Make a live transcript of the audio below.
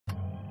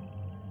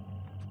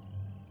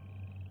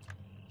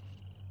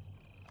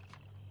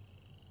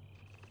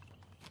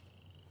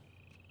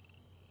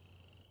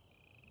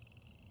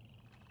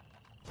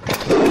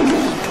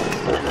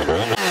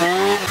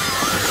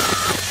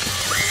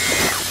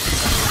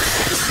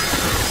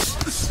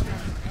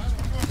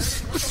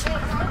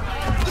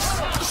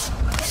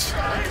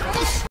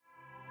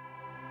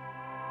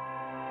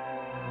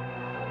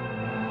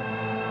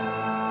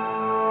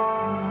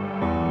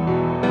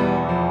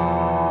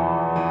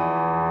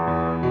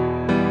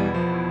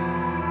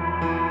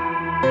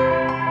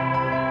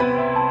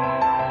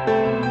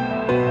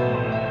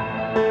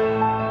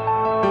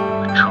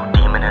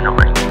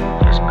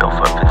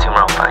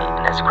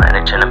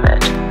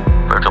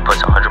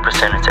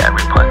100% into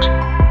every punch.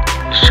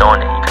 He's showing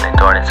that he can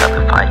endure this type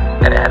of fight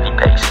at a heavy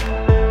pace.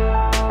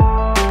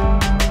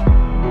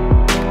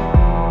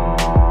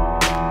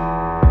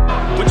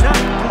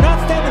 Do not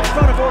stand in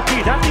front of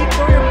Ortiz. After you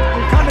throw your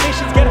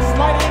combinations, get a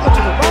slight angle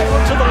to the right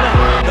or to the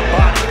left. The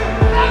body.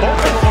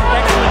 Both of them are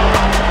excellent.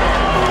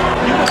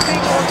 You would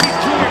think Ortiz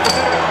Jr. is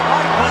a better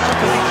body puncher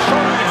because he's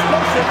short and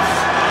explosive.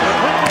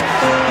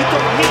 But when you throw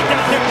meat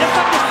down there, just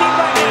like you see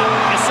right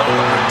now, it's all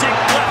protect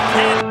left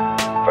hand.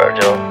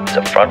 Vergil is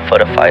a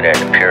front-footed fighter in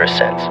the purest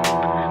sense.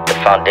 The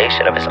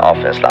foundation of his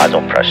offense lies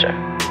on pressure.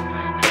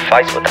 He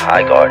fights with the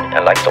high guard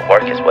and likes to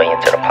work his way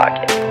into the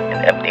pocket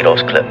and empty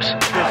those clips.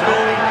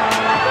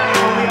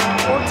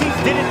 Ortiz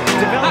didn't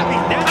develop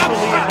these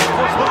naturally, and of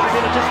course Booker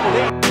didn't just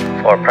believe.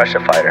 For a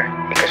pressure fighter,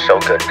 he can show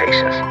good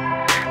patience.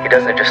 He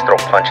doesn't just throw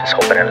punches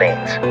hoping it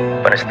lands,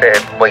 but instead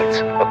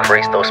waits or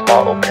creates those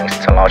small openings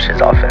to launch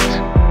his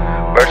offense.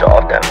 Vergil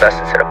often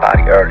invests into the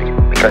body early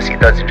because he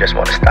doesn't just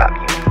want to stop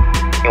you,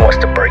 he wants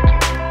to break you.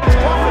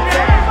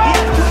 He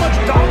has too much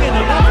dog in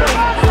him. That's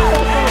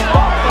why he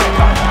falls for a ball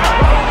fight.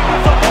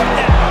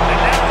 And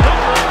now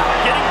Booker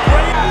getting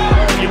great.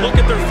 If you look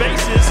at their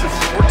faces,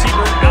 Ortiz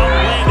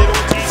outlanded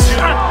Ortiz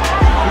Jr.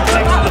 Who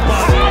takes to the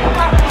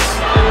body.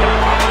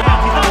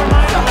 He's not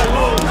reminded of that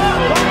low.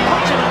 Don't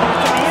punch him from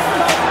the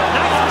inside.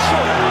 Nice and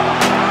short.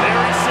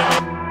 Very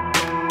simple.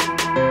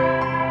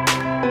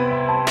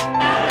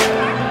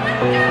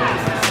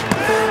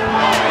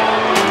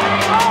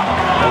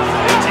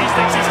 Ortiz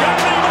thinks he's got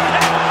it.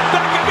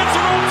 Back against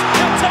the ropes.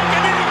 He'll take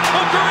a knee.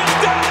 Booker is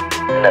down.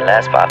 In the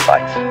last 5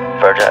 fights,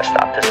 Vergil has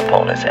stopped his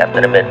opponents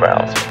after the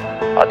mid-rounds.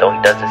 Although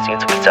he doesn't seem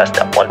to possess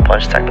that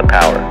one-punch type of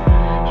power,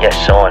 he has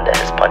shown that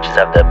his punches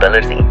have the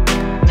ability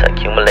to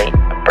accumulate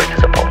and break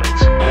his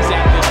opponents.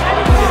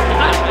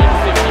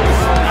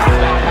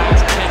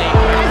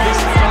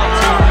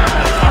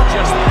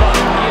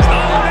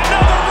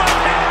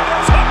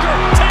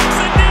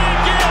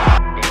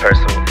 Me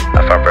personally,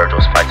 I find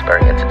Vergil's fights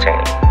very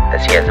entertaining,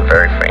 as he has a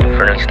very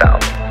friendly style.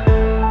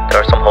 There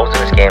are some holes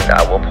in his game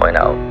that I will point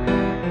out.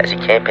 As he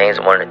campaigns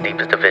in one of the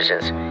deepest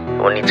divisions, he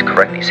will need to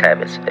correct these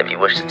habits if he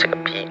wishes to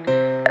compete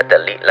at the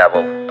elite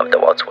level of the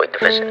welterweight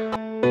division.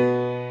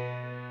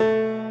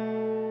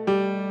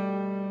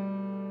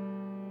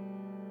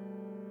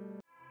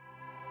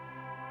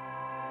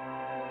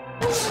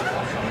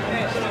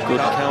 Good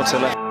counter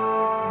left.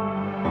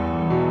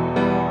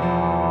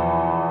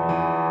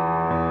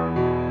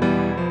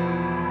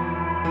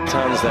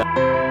 Hands there.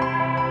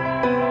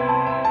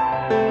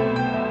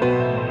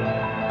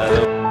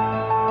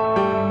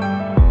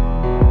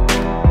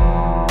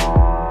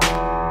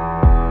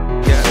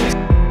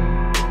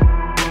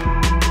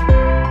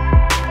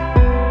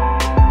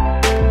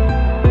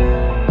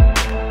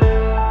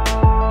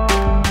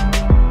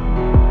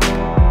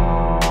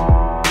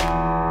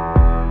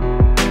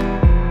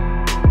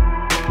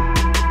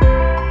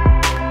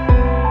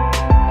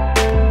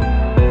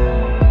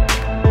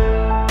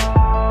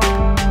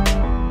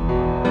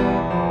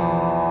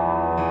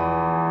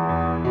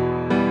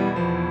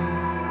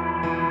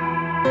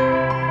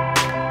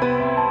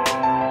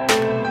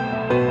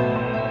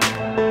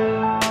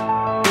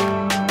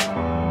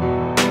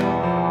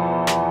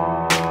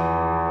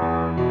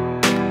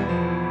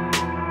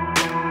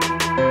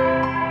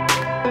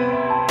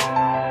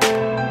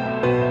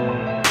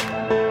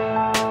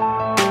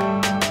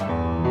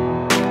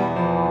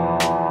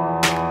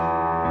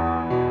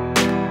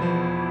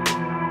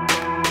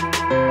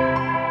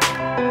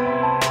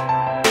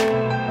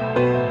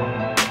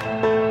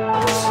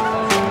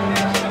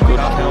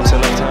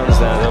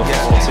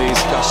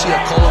 See a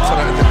collar for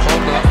it in the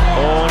corner.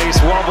 Oh, he's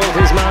wobbled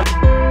his man.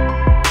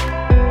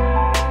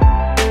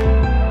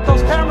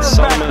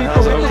 Solomon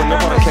has opened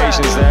up on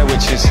occasions there,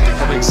 which is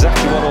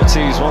exactly what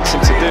Ortiz wants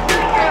him to do.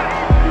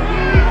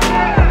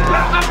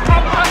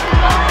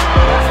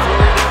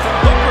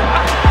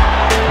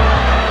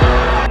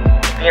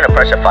 Being a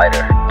pressure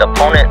fighter, the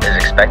opponent is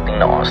expecting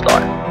the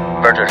onslaught.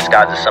 Vergil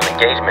disguises some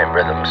engagement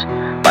rhythms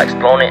by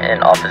exploding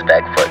in off his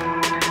back foot.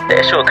 The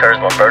issue occurs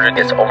when Vergil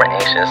gets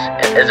over-anxious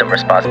and isn't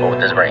responsible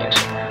with his range.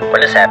 When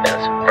this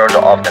happens,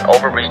 Vergil often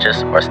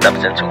overreaches or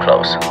steps in too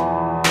close.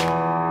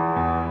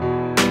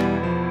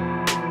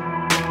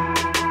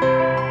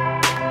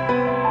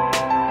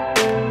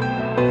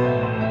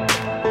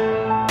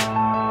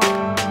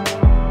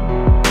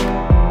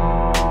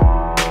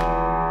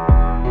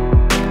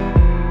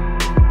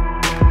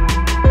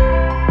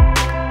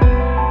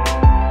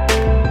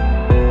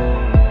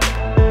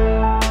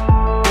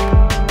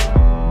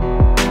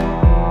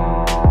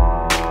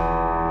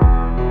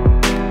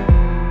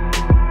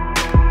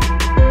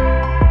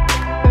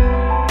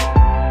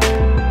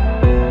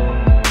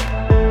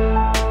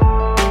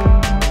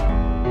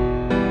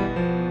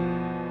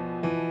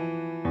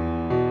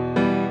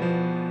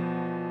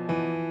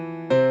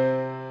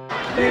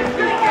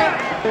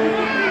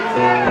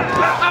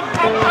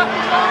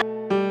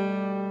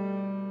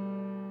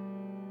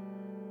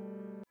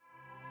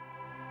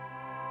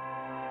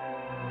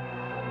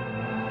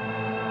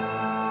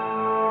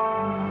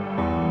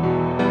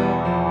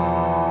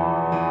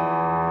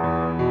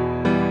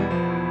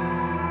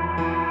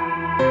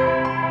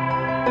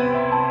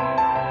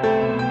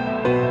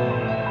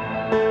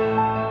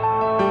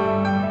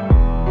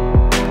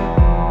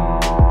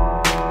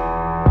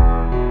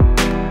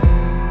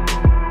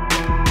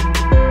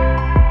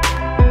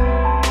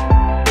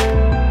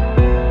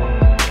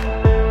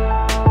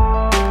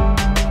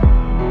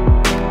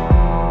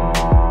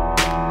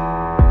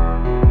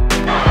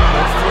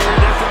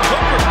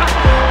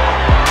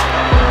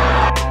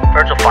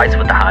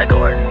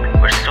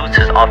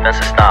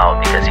 offensive style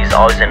because he's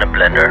always in the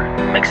blender,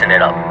 mixing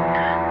it up.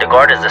 The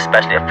guard is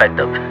especially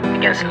effective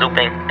against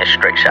looping and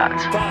straight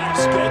shots.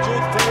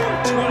 Scheduled for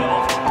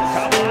 12.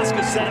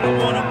 Kavalauskas said, I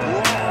want to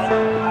brawl.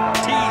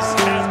 Ortiz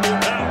has more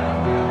power.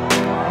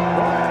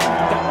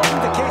 That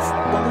wasn't the case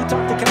when we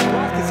talked to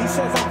Kavalauskas. He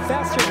says, I'm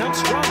faster and I'm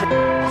stronger.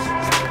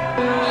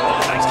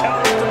 Nice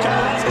counter for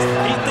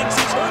Kavalauskas. He thinks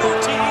he's hurt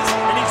Ortiz,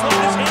 and he's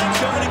letting his hands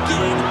go in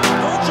again.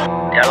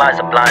 Vergil. There lies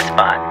a blind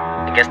spot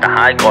against the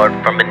high guard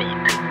from beneath,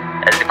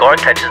 as the guard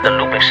catches the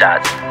looping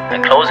shots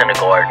and closing the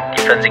guard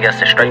defends against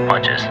the straight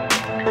punches.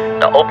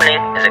 The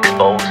opening is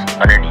exposed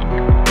underneath.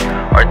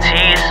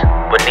 Ortiz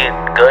would need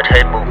good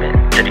head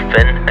movement to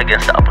defend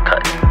against the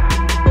uppercut.